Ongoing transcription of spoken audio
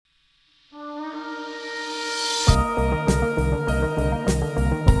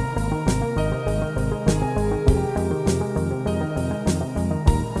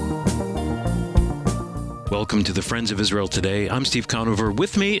welcome to the Friends of Israel Today. I'm Steve Conover.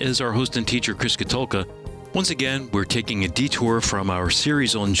 With me is our host and teacher, Chris Katulka. Once again, we're taking a detour from our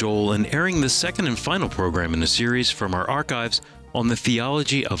series on Joel and airing the second and final program in the series from our archives on the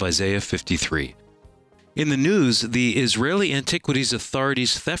theology of Isaiah 53. In the news, the Israeli Antiquities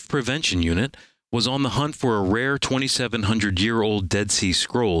Authority's Theft Prevention Unit was on the hunt for a rare 2,700-year-old Dead Sea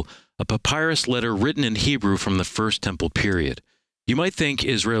Scroll, a papyrus letter written in Hebrew from the First Temple period. You might think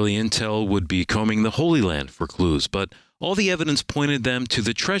Israeli intel would be combing the Holy Land for clues, but all the evidence pointed them to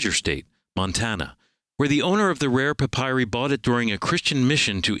the treasure state, Montana, where the owner of the rare papyri bought it during a Christian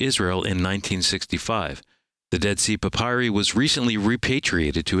mission to Israel in 1965. The Dead Sea Papyri was recently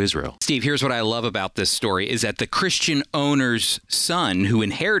repatriated to Israel. Steve, here's what I love about this story, is that the Christian owner's son, who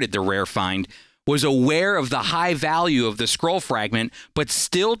inherited the rare find, was aware of the high value of the scroll fragment, but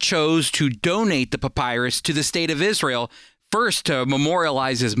still chose to donate the papyrus to the state of Israel, first to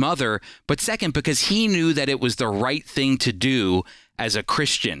memorialize his mother, but second because he knew that it was the right thing to do as a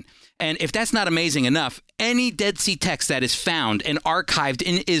Christian. And if that's not amazing enough, any Dead Sea text that is found and archived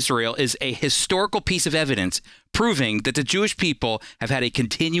in Israel is a historical piece of evidence proving that the Jewish people have had a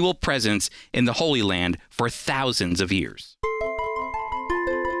continual presence in the Holy Land for thousands of years.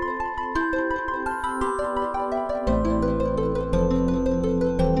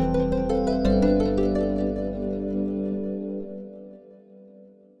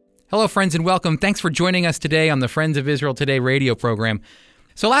 Hello, friends, and welcome. Thanks for joining us today on the Friends of Israel Today radio program.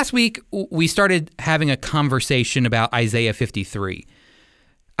 So last week, we started having a conversation about Isaiah 53.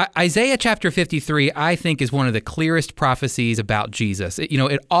 Isaiah chapter 53, I think, is one of the clearest prophecies about Jesus.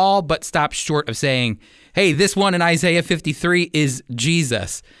 It all but stops short of saying, hey, this one in Isaiah 53 is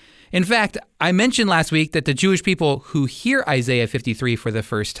Jesus. In fact, I mentioned last week that the Jewish people who hear Isaiah 53 for the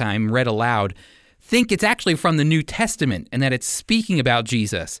first time read aloud think it's actually from the New Testament and that it's speaking about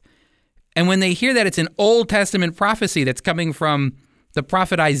Jesus. And when they hear that it's an Old Testament prophecy that's coming from the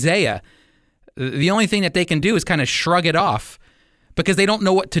prophet Isaiah, the only thing that they can do is kind of shrug it off because they don't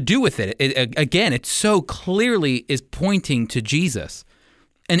know what to do with it. It so clearly is pointing to Jesus.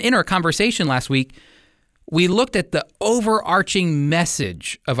 And in our conversation last week, we looked at the overarching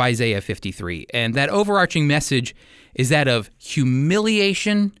message of Isaiah 53. And that overarching message is that of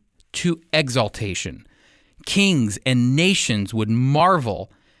humiliation to exaltation. Kings and nations would marvel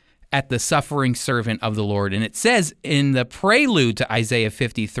at the suffering servant of the Lord. And it says in the prelude to Isaiah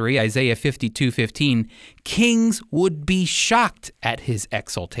 53, Isaiah 52:15, kings would be shocked at his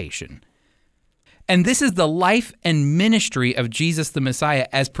exaltation. And this is the life and ministry of Jesus the Messiah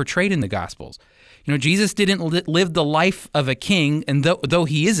as portrayed in the Gospels. Jesus didn't live the life of a king, and though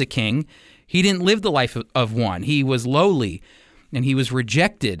he is a king, he didn't live the life of one. He was lowly, and he was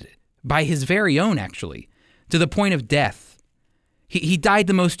rejected by his very own, actually, to the point of death. He died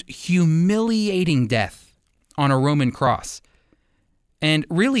the most humiliating death on a Roman cross. And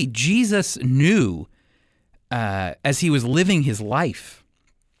really, Jesus knew, as he was living his life,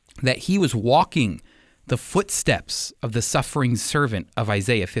 that he was walking the footsteps of the suffering servant of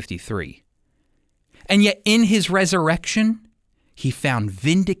Isaiah 53. And yet, in his resurrection, he found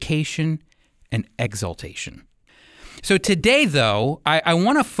vindication and exaltation. So today, though, I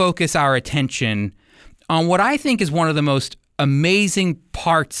want to focus our attention on what I think is one of the most amazing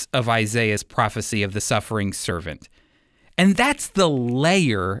parts of Isaiah's prophecy of the suffering servant. And that's the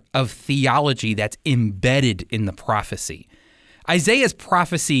layer of theology that's embedded in the prophecy. Isaiah's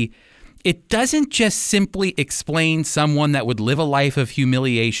prophecy, it doesn't just simply explain someone that would live a life of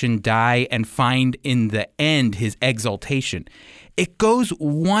humiliation, die, and find in the end his exaltation. It goes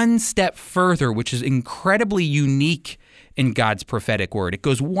one step further, which is incredibly unique in God's prophetic word. It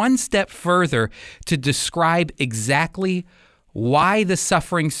goes one step further to describe exactly why the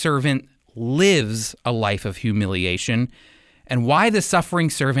suffering servant lives a life of humiliation and why the suffering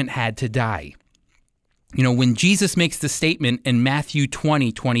servant had to die. When Jesus makes the statement in Matthew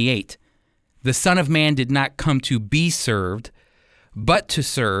 20:28, the Son of Man did not come to be served, but to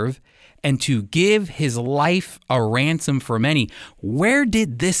serve and to give his life a ransom for many. Where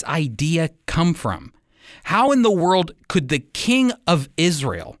did this idea come from? How in the world could the King of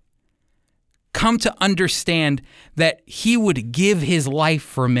Israel come to understand that he would give his life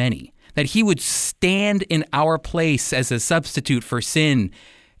for many, that he would stand in our place as a substitute for sin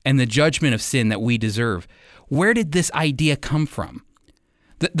and the judgment of sin that we deserve? Where did this idea come from?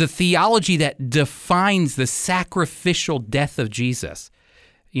 The theology that defines the sacrificial death of Jesus.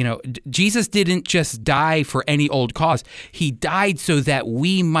 Jesus didn't just die for any old cause. He died so that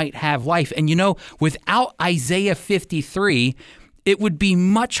we might have life. And without Isaiah 53, it would be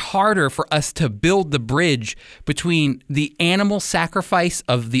much harder for us to build the bridge between the animal sacrifice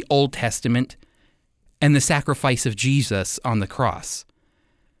of the Old Testament and the sacrifice of Jesus on the cross.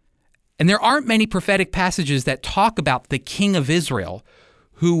 And there aren't many prophetic passages that talk about the King of Israel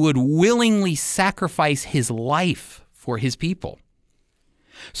who would willingly sacrifice his life for his people.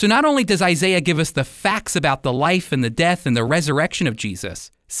 So not only does Isaiah give us the facts about the life and the death and the resurrection of Jesus,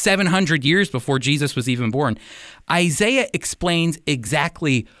 700 years before Jesus was even born, Isaiah explains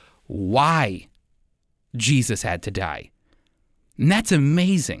exactly why Jesus had to die. And that's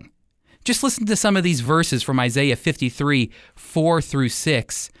amazing. Just listen to some of these verses from Isaiah 53, 4 through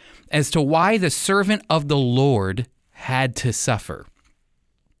 6, as to why the servant of the Lord had to suffer.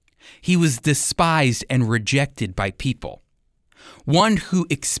 He was despised and rejected by people, one who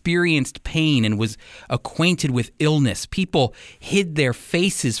experienced pain and was acquainted with illness. People hid their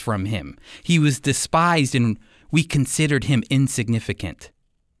faces from him. He was despised and we considered him insignificant.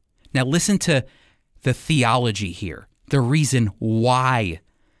 Now listen to the theology here, the reason why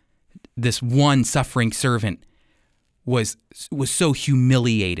this one suffering servant was so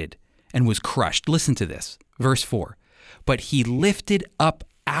humiliated and was crushed. Listen to this, verse 4. But he lifted up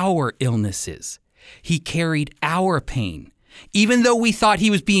our illnesses. He carried our pain. Even though we thought he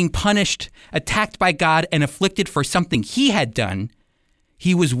was being punished, attacked by God, and afflicted for something he had done,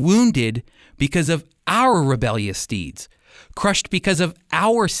 he was wounded because of our rebellious deeds, crushed because of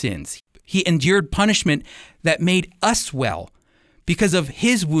our sins. He endured punishment that made us well. Because of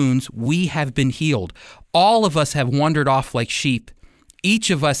his wounds, we have been healed. All of us have wandered off like sheep. Each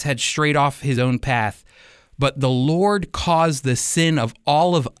of us had strayed off his own path. But the Lord caused the sin of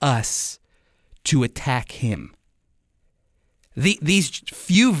all of us to attack him. These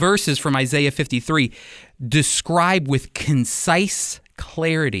few verses from Isaiah 53 describe with concise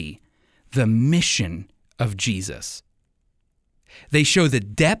clarity the mission of Jesus. They show the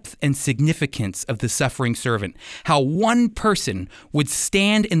depth and significance of the suffering servant, how one person would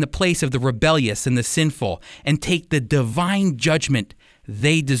stand in the place of the rebellious and the sinful and take the divine judgment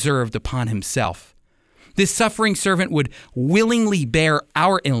they deserved upon himself. This suffering servant would willingly bear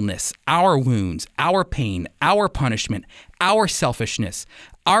our illness, our wounds, our pain, our punishment, our selfishness,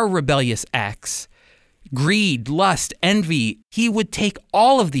 our rebellious acts, greed, lust, envy. He would take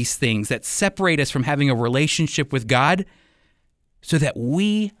all of these things that separate us from having a relationship with God so that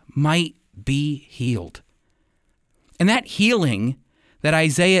we might be healed. And that healing that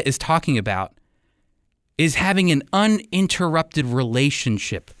Isaiah is talking about is having an uninterrupted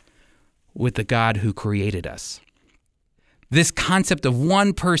relationship with the God who created us. This concept of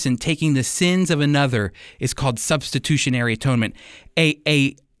one person taking the sins of another is called substitutionary atonement,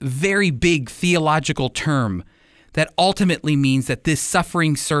 a very big theological term that ultimately means that this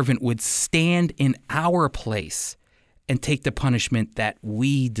suffering servant would stand in our place and take the punishment that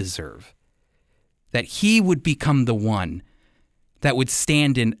we deserve. That he would become the one that would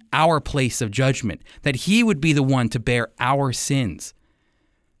stand in our place of judgment, that he would be the one to bear our sins.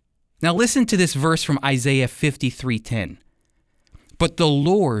 Now listen to this verse from Isaiah 53:10. But the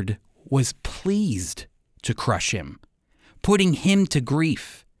Lord was pleased to crush him, putting him to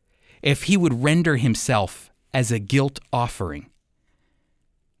grief, if he would render himself as a guilt offering.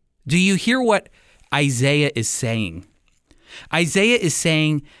 Do you hear what Isaiah is saying? Isaiah is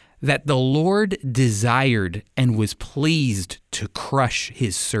saying that the Lord desired and was pleased to crush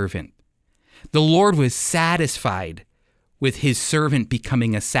his servant. The Lord was satisfied with his servant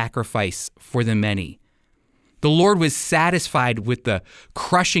becoming a sacrifice for the many. The Lord was satisfied with the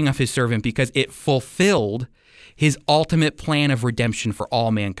crushing of his servant because it fulfilled his ultimate plan of redemption for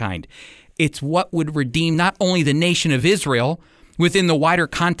all mankind. It's what would redeem not only the nation of Israel within the wider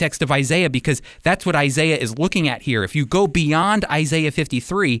context of Isaiah, because that's what Isaiah is looking at here. If you go beyond Isaiah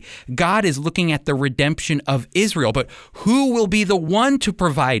 53, God is looking at the redemption of Israel. But who will be the one to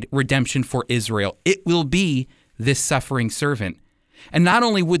provide redemption for Israel? It will be this suffering servant. And not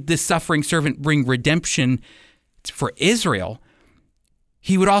only would this suffering servant bring redemption for Israel,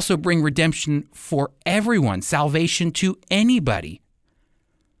 he would also bring redemption for everyone, salvation to anybody.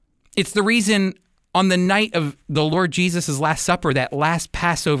 It's the reason on the night of the Lord Jesus' Last Supper, that last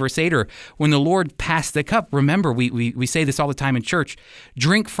Passover Seder, when the Lord passed the cup, remember, we say this all the time in church,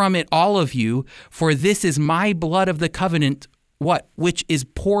 drink from it, all of you, for this is my blood of the covenant, which is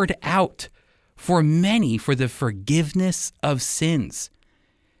poured out for many for the forgiveness of sins.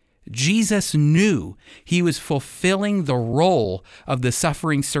 Jesus knew he was fulfilling the role of the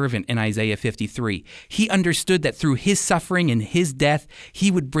suffering servant in Isaiah 53. He understood that through his suffering and his death,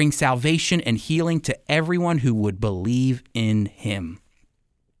 he would bring salvation and healing to everyone who would believe in him.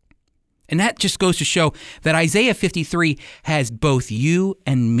 And that just goes to show that Isaiah 53 has both you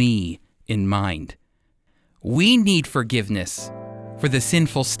and me in mind. We need forgiveness for the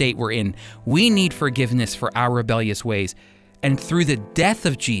sinful state we're in. We need forgiveness for our rebellious ways. And through the death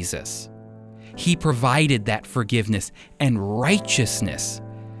of Jesus, he provided that forgiveness and righteousness,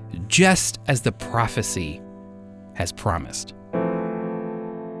 just as the prophecy has promised.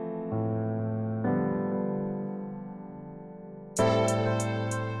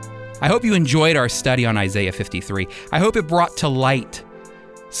 I hope you enjoyed our study on Isaiah 53. I hope it brought to light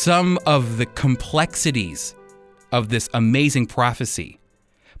some of the complexities of this amazing prophecy.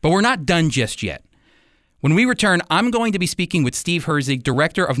 But we're not done just yet. When we return, I'm going to be speaking with Steve Herzig,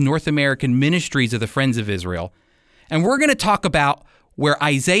 Director of North American Ministries of the Friends of Israel, and we're going to talk about where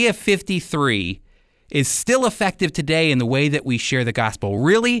Isaiah 53 is still effective today in the way that we share the gospel,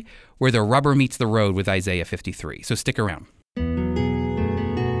 really where the rubber meets the road with Isaiah 53. So stick around.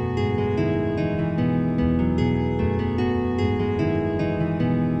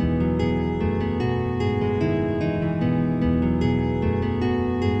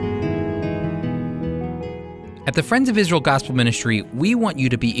 At the Friends of Israel Gospel Ministry, we want you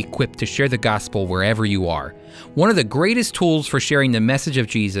to be equipped to share the gospel wherever you are. One of the greatest tools for sharing the message of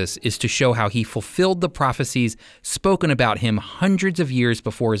Jesus is to show how he fulfilled the prophecies spoken about him hundreds of years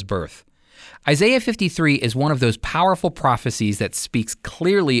before his birth. Isaiah 53 is one of those powerful prophecies that speaks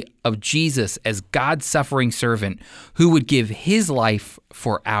clearly of Jesus as God's suffering servant who would give his life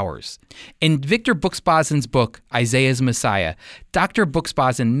for ours. In Victor Buxbazen's book, Isaiah's Messiah, Dr.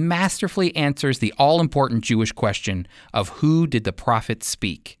 Buxbazen masterfully answers the all-important Jewish question of who did the prophet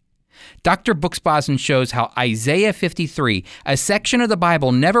speak. Dr. Buxbazen shows how Isaiah 53, a section of the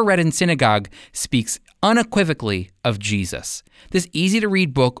Bible never read in synagogue, speaks unequivocally of Jesus. This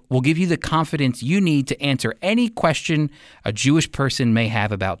easy-to-read book will give you the confidence you need to answer any question a Jewish person may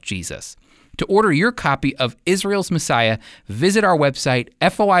have about Jesus. To order your copy of Israel's Messiah, visit our website,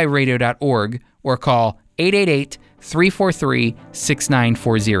 foiradio.org, or call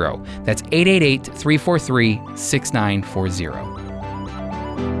 888-343-6940. That's 888-343-6940.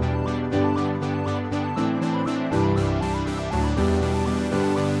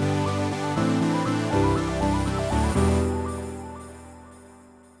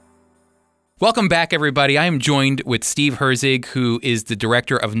 Welcome back, everybody. I am joined with Steve Herzig, who is the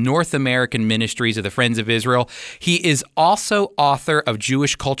Director of North American Ministries of the Friends of Israel. He is also author of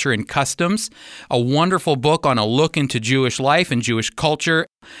Jewish Culture and Customs, a wonderful book on a look into Jewish life and Jewish culture.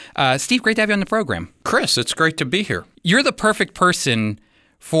 Steve, great to have you on the program. Chris, it's great to be here. You're the perfect person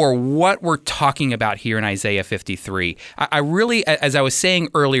for what we're talking about here in Isaiah 53. I really, as I was saying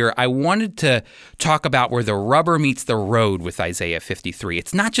earlier, I wanted to talk about where the rubber meets the road with Isaiah 53.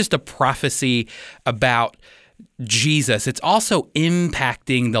 It's not just a prophecy about Jesus. It's also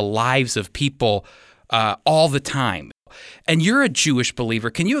impacting the lives of people all the time. And you're a Jewish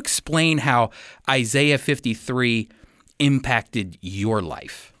believer. Can you explain how Isaiah 53 impacted your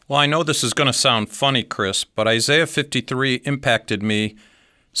life? Well, I know this is going to sound funny, Chris, but Isaiah 53 impacted me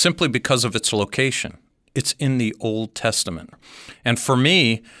simply because of its location. It's in the Old Testament. And for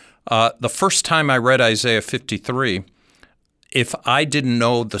me, the first time I read Isaiah 53, if I didn't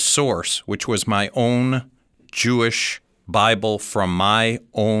know the source, which was my own Jewish Bible from my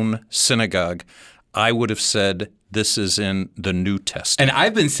own synagogue, I would have said, this is in the New Testament. And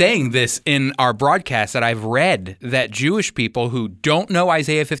I've been saying this in our broadcast that I've read that Jewish people who don't know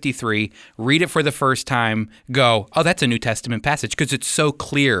Isaiah 53, read it for the first time, go, oh, that's a New Testament passage, because it's so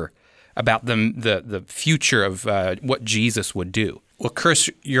clear about the future of what Jesus would do. Well, Chris,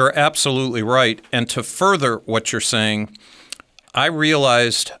 you're absolutely right. And to further what you're saying, I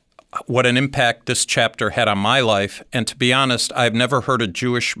realized what an impact this chapter had on my life. And to be honest, I've never heard a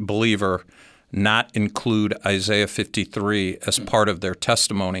Jewish believer not include Isaiah 53 as part of their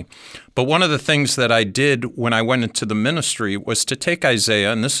testimony. But one of the things that I did when I went into the ministry was to take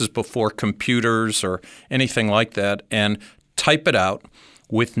Isaiah, and this is before computers or anything like that, and type it out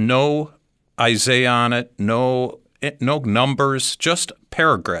with no Isaiah on it, no numbers, just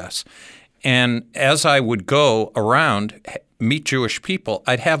paragraphs. And as I would go around, meet Jewish people,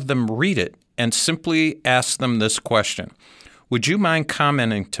 I'd have them read it and simply ask them this question. Would you mind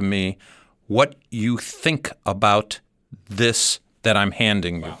commenting to me what you think about this that I'm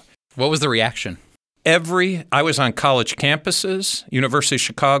handing you? What was the reaction? I was on college campuses, University of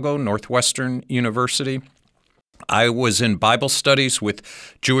Chicago, Northwestern University. I was in Bible studies with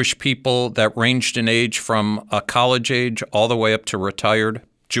Jewish people that ranged in age from a college age all the way up to retired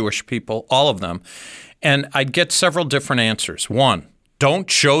Jewish people, all of them. And I'd get several different answers. One, don't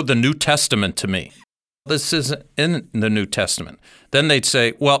show the New Testament to me. This isn't in the New Testament. Then they'd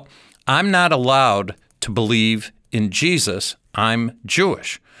say, well, I'm not allowed to believe in Jesus. I'm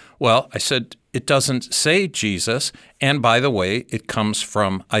Jewish. Well, I said, it doesn't say Jesus. And by the way, it comes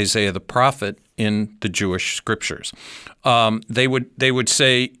from Isaiah the prophet in the Jewish scriptures. They would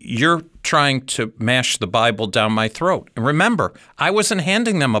say, you're trying to mash the Bible down my throat. And remember, I wasn't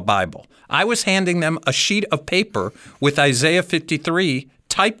handing them a Bible. I was handing them a sheet of paper with Isaiah 53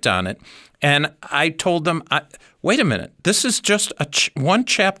 typed on it. And I told them, wait a minute, this is just one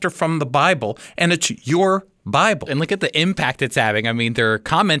chapter from the Bible, and it's your Bible. And look at the impact it's having. I mean, they're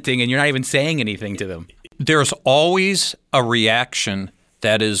commenting, and you're not even saying anything to them. There's always a reaction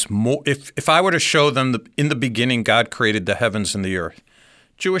that is more. If I were to show them in the beginning God created the heavens and the earth,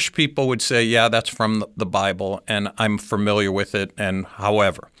 Jewish people would say, yeah, that's from the Bible, and I'm familiar with it, and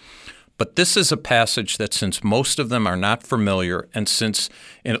however. But this is a passage that, since most of them are not familiar, and since,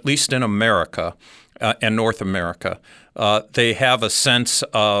 at least in America and North America, they have a sense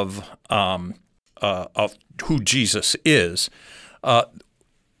of who Jesus is,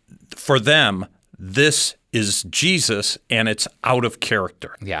 for them, this is Jesus, and it's out of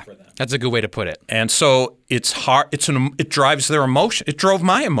character. Yeah, that's a good way to put it. And so it's hard. It drives their emotion. It drove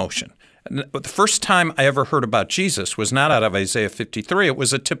my emotion. But the first time I ever heard about Jesus was not out of Isaiah 53. It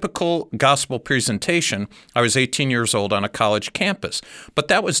was a typical gospel presentation. I was 18 years old on a college campus. But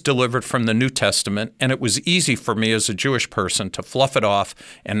that was delivered from the New Testament, and it was easy for me as a Jewish person to fluff it off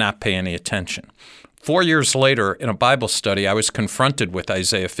and not pay any attention. 4 years later, in a Bible study, I was confronted with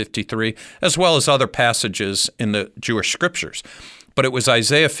Isaiah 53, as well as other passages in the Jewish scriptures. But it was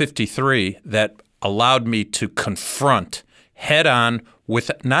Isaiah 53 that allowed me to confront head-on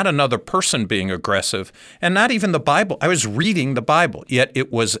with not another person being aggressive, and not even the Bible. I was reading the Bible, yet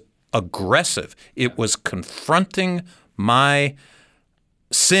it was aggressive. It was confronting my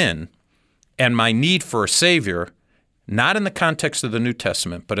sin and my need for a Savior, not in the context of the New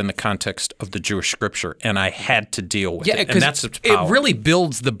Testament, but in the context of the Jewish scripture, and I had to deal with it. And that's its power. It really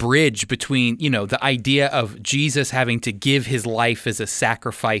builds the bridge between, the idea of Jesus having to give his life as a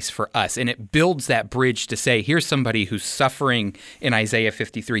sacrifice for us, and it builds that bridge to say, here's somebody who's suffering in Isaiah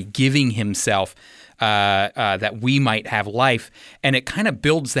 53, giving himself that we might have life, and it kind of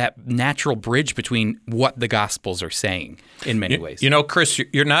builds that natural bridge between what the Gospels are saying in many ways. Chris,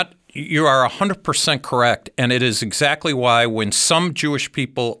 you are 100% correct, and it is exactly why when some Jewish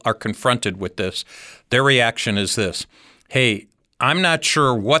people are confronted with this, their reaction is this: hey, I'm not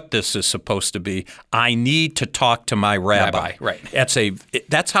sure what this is supposed to be. I need to talk to my rabbi. Right. That's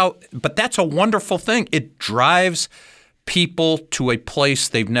a wonderful thing. It drives people to a place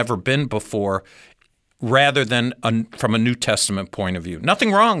they've never been before, rather than from a New Testament point of view.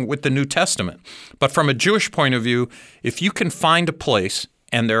 Nothing wrong with the New Testament, but from a Jewish point of view, if you can find a place,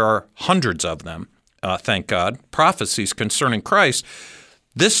 and there are hundreds of them, thank God, prophecies concerning Christ,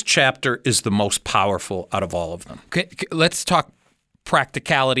 this chapter is the most powerful out of all of them. Okay, let's talk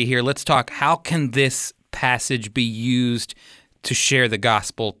practicality here. Let's talk, how can this passage be used to share the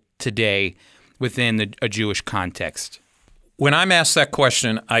gospel today within a Jewish context? When I'm asked that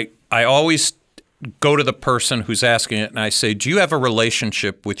question, I always go to the person who's asking it, and I say, do you have a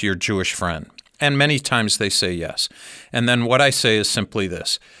relationship with your Jewish friend? And many times they say yes. And then what I say is simply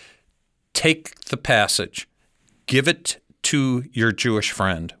this: take the passage, give it to your Jewish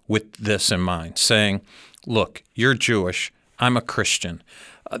friend with this in mind, saying, look, you're Jewish, I'm a Christian.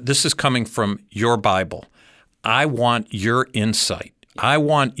 This is coming from your Bible. I want your insight. I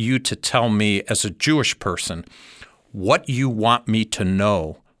want you to tell me as a Jewish person what you want me to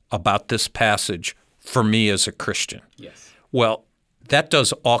know about this passage for me as a Christian. Yes. Well, that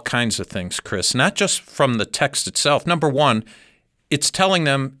does all kinds of things, Chris, not just from the text itself. Number one, it's telling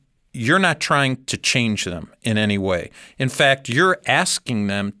them you're not trying to change them in any way. In fact, you're asking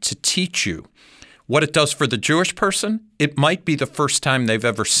them to teach you. What it does for the Jewish person, it might be the first time they've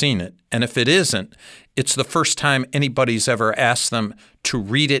ever seen it. And if it isn't, it's the first time anybody's ever asked them to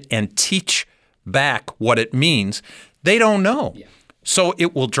read it and teach back what it means. They don't know. Yeah. So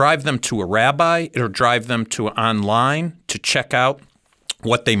it will drive them to a rabbi. It'll drive them to online to check out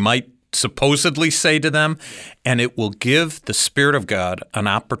what they might supposedly say to them, and it will give the Spirit of God an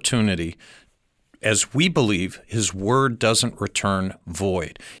opportunity, as we believe his word doesn't return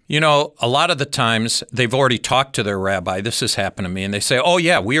void. A lot of the times they've already talked to their rabbi. This has happened to me, and they say, oh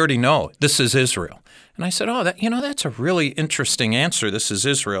yeah, we already know. This is Israel. And I said, that's a really interesting answer. This is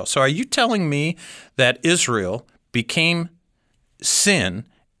Israel. So are you telling me that Israel became sin,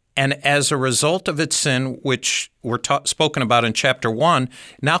 and as a result of its sin, which we're spoken about in chapter 1,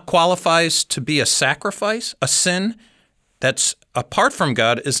 now qualifies to be a sacrifice? A sin that's apart from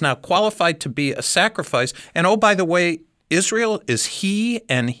God is now qualified to be a sacrifice. And oh, by the way, Israel is he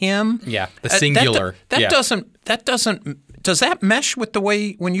and him. Yeah, the singular. That doesn't Does that mesh with the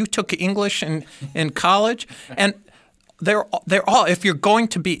way when you took English in college? And they're all, if you're going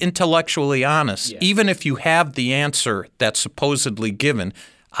to be intellectually honest, even if you have the answer that's supposedly given,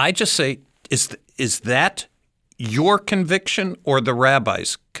 I just say, is that your conviction or the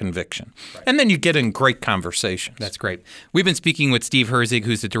rabbi's conviction? Right. And then you get in great conversations. That's great. We've been speaking with Steve Herzig,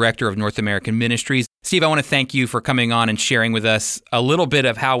 who's the director of North American Ministries. Steve, I want to thank you for coming on and sharing with us a little bit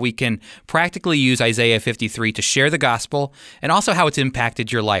of how we can practically use Isaiah 53 to share the gospel and also how it's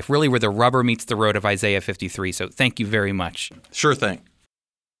impacted your life, really where the rubber meets the road of Isaiah 53. So thank you very much. Sure thing.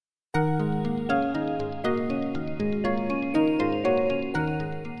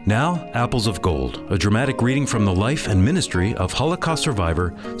 Now, Apples of Gold, a dramatic reading from the life and ministry of Holocaust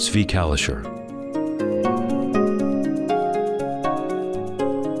survivor Steve Herzig.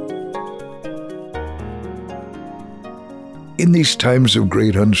 In these times of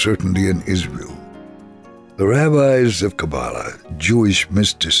great uncertainty in Israel, the rabbis of Kabbalah, Jewish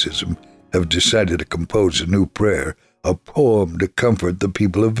mysticism, have decided to compose a new prayer, a poem to comfort the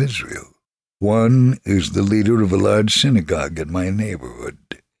people of Israel. One is the leader of a large synagogue in my neighborhood.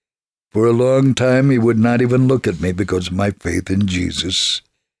 For a long time he would not even look at me because of my faith in Jesus.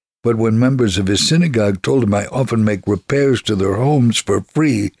 But when members of his synagogue told him I often make repairs to their homes for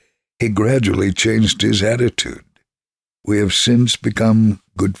free, he gradually changed his attitude. We have since become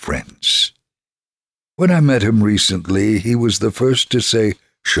good friends. When I met him recently, he was the first to say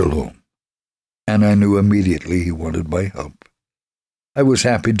shalom, and I knew immediately he wanted my help. I was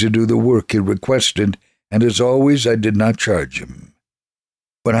happy to do the work he requested, and as always I did not charge him.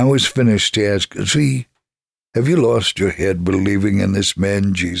 When I was finished, he asked, "See, have you lost your head believing in this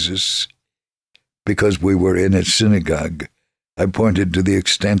man Jesus?" Because we were in his synagogue, I pointed to the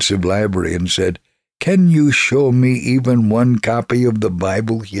extensive library and said, "Can you show me even one copy of the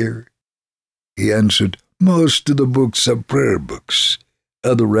Bible here?" He answered, "Most of the books are prayer books.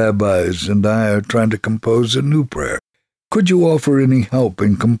 Other rabbis and I are trying to compose a new prayer. Could you offer any help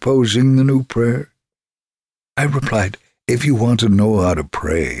in composing the new prayer?" I replied, "If you want to know how to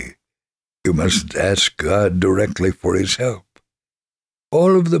pray, you must ask God directly for his help.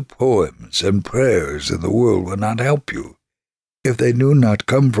 All of the poems and prayers in the world will not help you. If they do not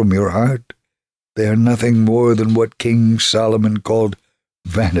come from your heart, they are nothing more than what King Solomon called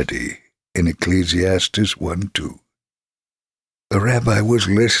vanity in Ecclesiastes 1:2. The rabbi was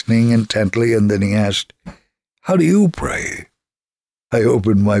listening intently, and then he asked, "How do you pray?" I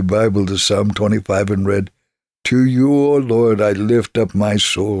opened my Bible to Psalm 25 and read, "To you, O Lord, I lift up my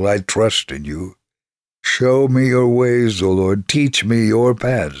soul. I trust in you. Show me your ways, O Lord. Teach me your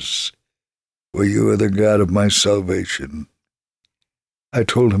paths, for you are the God of my salvation." I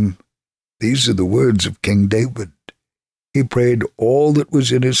told him, these are the words of King David. He prayed all that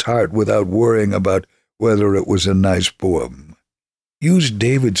was in his heart without worrying about whether it was a nice poem. Use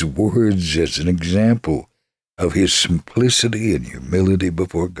David's words as an example of his simplicity and humility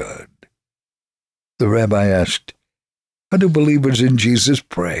before God. The rabbi asked, "How do believers in Jesus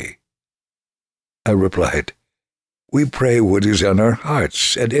pray?" I replied, "We pray what is on our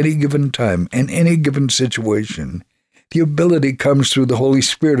hearts at any given time, in any given situation. The ability comes through the Holy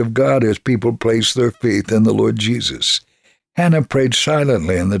Spirit of God as people place their faith in the Lord Jesus. Hannah prayed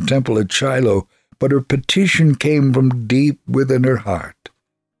silently in the temple at Shiloh, but her petition came from deep within her heart.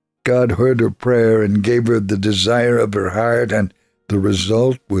 God heard her prayer and gave her the desire of her heart, and the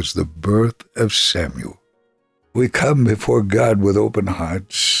result was the birth of Samuel. We come before God with open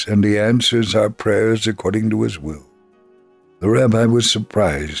hearts, and he answers our prayers according to his will." The rabbi was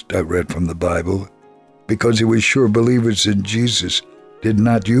surprised, I read from the Bible, because he was sure believers in Jesus did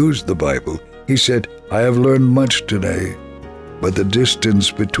not use the Bible. He said, "I have learned much today, but the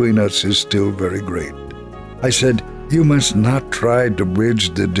distance between us is still very great." I said, "You must not try to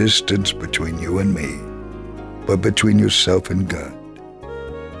bridge the distance between you and me, but between yourself and God.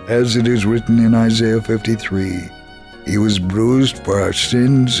 As it is written in Isaiah 53, he was bruised for our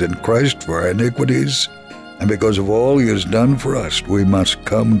sins and crushed for our iniquities, and because of all he has done for us, we must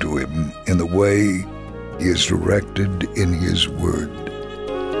come to him in the way he is directed in his word."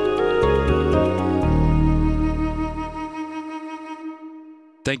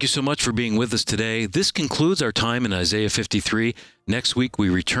 Thank you so much for being with us today. This concludes our time in Isaiah 53. Next week, we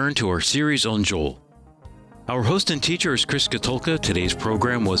return to our series on Joel. Our host and teacher is Chris Katulka. Today's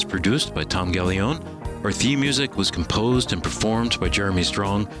program was produced by Tom Gallione. Our theme music was composed and performed by Jeremy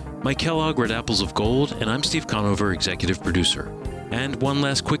Strong. Mike Kellogg read Apples of Gold, and I'm Steve Conover, executive producer. And one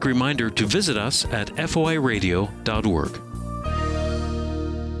last quick reminder to visit us at foiradio.org.